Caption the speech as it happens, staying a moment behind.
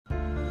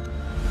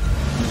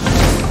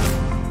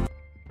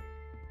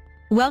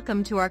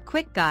Welcome to our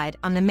quick guide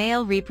on the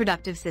male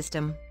reproductive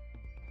system.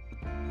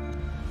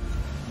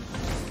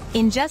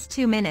 In just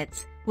 2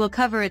 minutes, we'll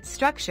cover its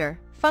structure,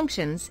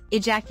 functions,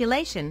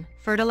 ejaculation,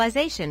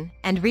 fertilization,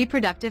 and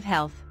reproductive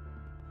health.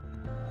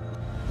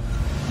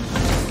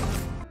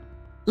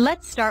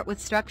 Let's start with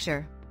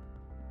structure.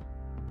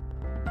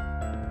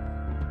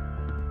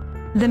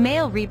 The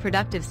male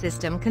reproductive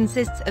system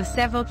consists of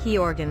several key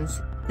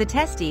organs: the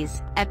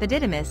testes,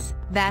 epididymis,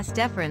 vas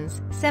deferens,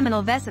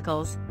 seminal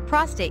vesicles,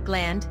 prostate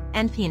gland,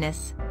 and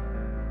penis.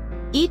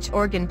 Each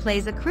organ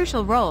plays a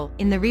crucial role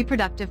in the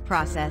reproductive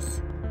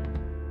process.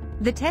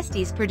 The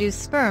testes produce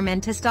sperm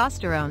and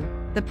testosterone,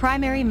 the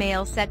primary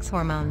male sex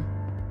hormone.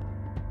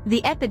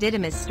 The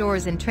epididymis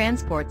stores and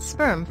transports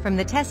sperm from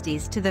the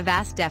testes to the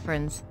vas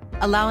deferens,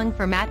 allowing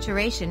for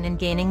maturation and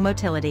gaining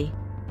motility.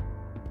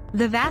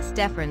 The vas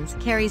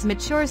deferens carries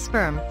mature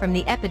sperm from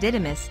the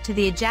epididymis to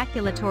the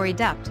ejaculatory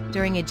duct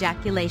during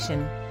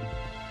ejaculation.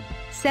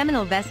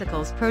 Seminal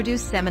vesicles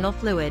produce seminal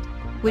fluid,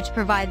 which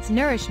provides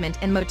nourishment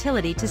and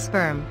motility to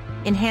sperm,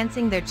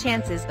 enhancing their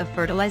chances of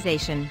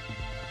fertilization.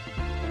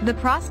 The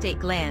prostate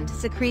gland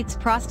secretes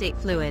prostate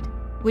fluid,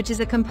 which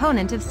is a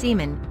component of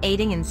semen,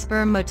 aiding in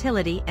sperm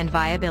motility and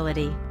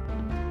viability.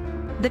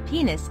 The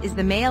penis is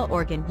the male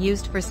organ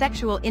used for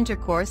sexual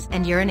intercourse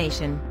and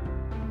urination.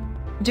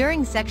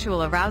 During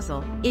sexual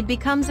arousal, it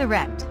becomes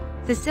erect,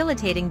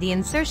 facilitating the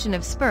insertion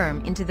of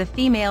sperm into the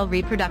female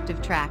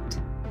reproductive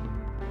tract.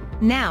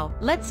 Now,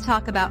 let's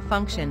talk about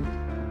function.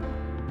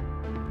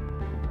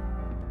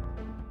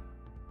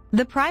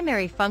 The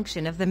primary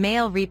function of the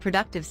male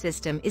reproductive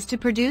system is to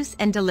produce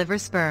and deliver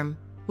sperm,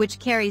 which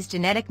carries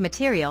genetic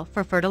material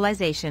for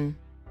fertilization.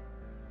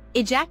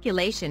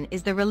 Ejaculation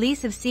is the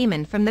release of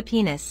semen from the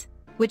penis,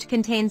 which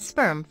contains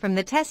sperm from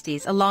the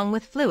testes along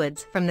with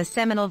fluids from the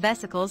seminal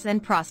vesicles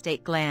and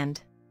prostate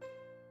gland.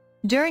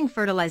 During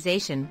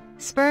fertilization,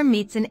 sperm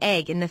meets an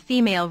egg in the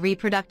female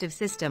reproductive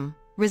system,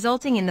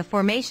 resulting in the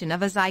formation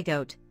of a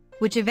zygote,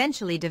 which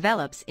eventually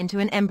develops into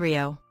an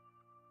embryo.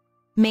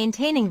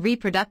 Maintaining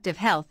reproductive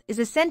health is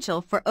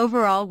essential for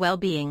overall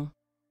well-being.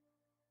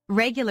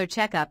 Regular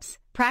checkups,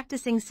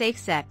 practicing safe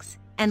sex,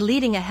 and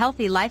leading a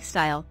healthy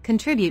lifestyle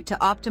contribute to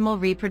optimal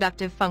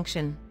reproductive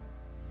function.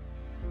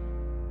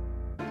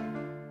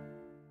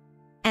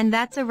 And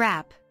that's a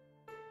wrap.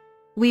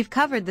 We've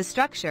covered the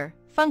structure,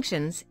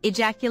 functions,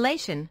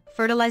 ejaculation,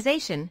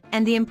 fertilization,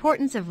 and the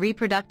importance of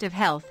reproductive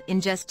health in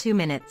just 2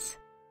 minutes.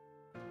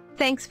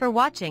 Thanks for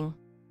watching.